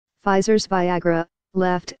Pfizer's Viagra,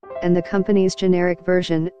 left, and the company's generic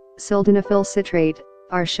version, sildenafil citrate,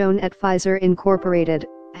 are shown at Pfizer Incorporated,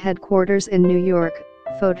 headquarters in New York.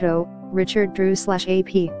 Photo, Richard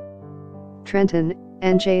Drew/AP. Trenton,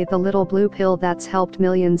 NJ. The little blue pill that's helped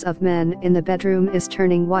millions of men in the bedroom is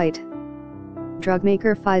turning white.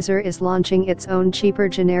 Drugmaker Pfizer is launching its own cheaper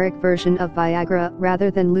generic version of Viagra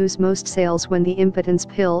rather than lose most sales when the impotence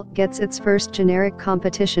pill gets its first generic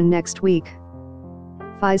competition next week.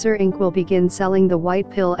 Pfizer Inc. will begin selling the white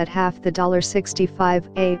pill at half the $65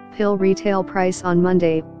 a pill retail price on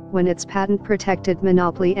Monday, when its patent-protected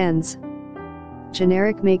monopoly ends.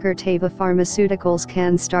 Generic maker Teva Pharmaceuticals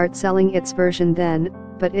can start selling its version then,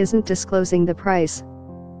 but isn't disclosing the price.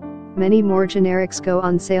 Many more generics go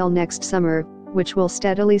on sale next summer, which will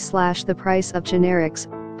steadily slash the price of generics,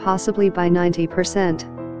 possibly by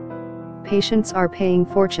 90%. Patients are paying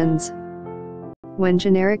fortunes. When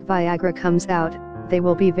generic Viagra comes out, they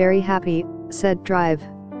will be very happy, said Drive.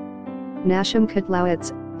 Nashim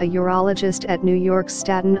Kotlowitz, a urologist at New York's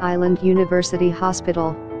Staten Island University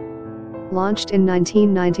Hospital. Launched in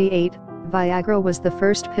 1998, Viagra was the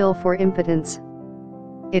first pill for impotence.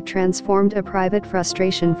 It transformed a private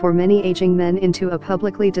frustration for many aging men into a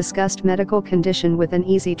publicly discussed medical condition with an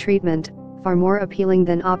easy treatment, far more appealing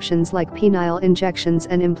than options like penile injections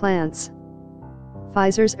and implants.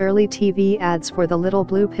 Pfizer's early TV ads for the little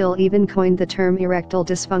blue pill even coined the term erectile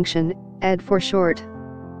dysfunction, ED for short.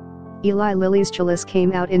 Eli Lilly's Chalice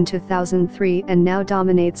came out in 2003 and now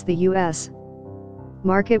dominates the U.S.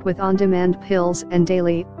 market with on-demand pills and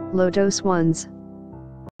daily, low-dose ones.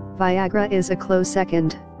 Viagra is a close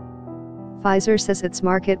second. Pfizer says its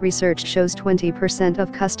market research shows 20%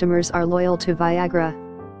 of customers are loyal to Viagra.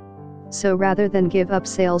 So rather than give up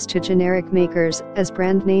sales to generic makers, as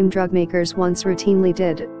brand-name drug makers once routinely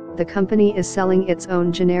did, the company is selling its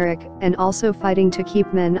own generic and also fighting to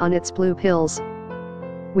keep men on its blue pills.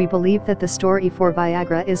 We believe that the story for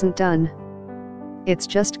Viagra isn't done. It's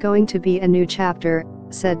just going to be a new chapter,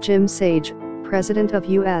 said Jim Sage, president of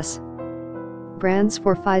U.S. brands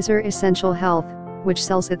for Pfizer Essential Health, which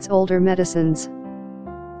sells its older medicines.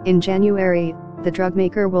 In January, the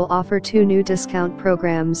drugmaker will offer 2 new discount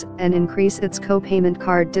programs and increase its co-payment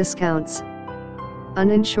card discounts.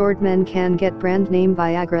 Uninsured men can get brand-name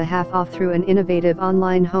Viagra half off through an innovative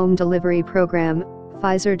online home delivery program,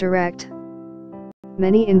 Pfizer Direct.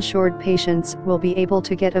 Many insured patients will be able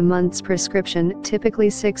to get a month's prescription, typically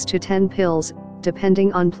 6 to 10 pills,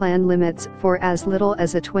 depending on plan limits, for as little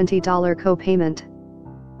as a $20 co-payment.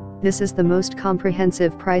 This is the most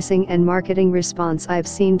comprehensive pricing and marketing response I've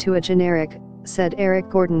seen to a generic, said Eric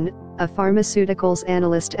Gordon, a pharmaceuticals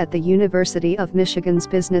analyst at the University of Michigan's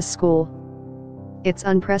Business School. It's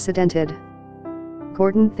unprecedented.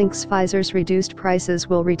 Gordon thinks Pfizer's reduced prices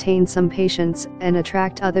will retain some patients and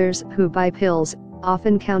attract others who buy pills,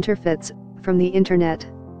 often counterfeits, from the internet.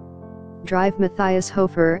 Drive Matthias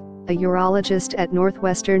Hofer, a urologist at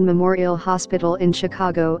Northwestern Memorial Hospital in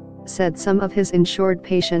Chicago, said some of his insured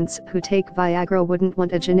patients who take Viagra wouldn't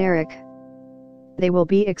want a generic. They will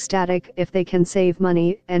be ecstatic if they can save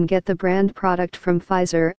money and get the brand product from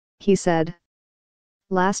Pfizer, he said.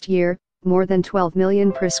 Last year, more than 12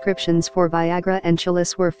 million prescriptions for Viagra and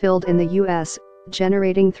Chalice were filled in the U.S.,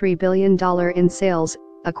 generating $3 billion in sales,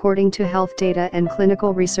 according to health data and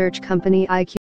clinical research company IQ.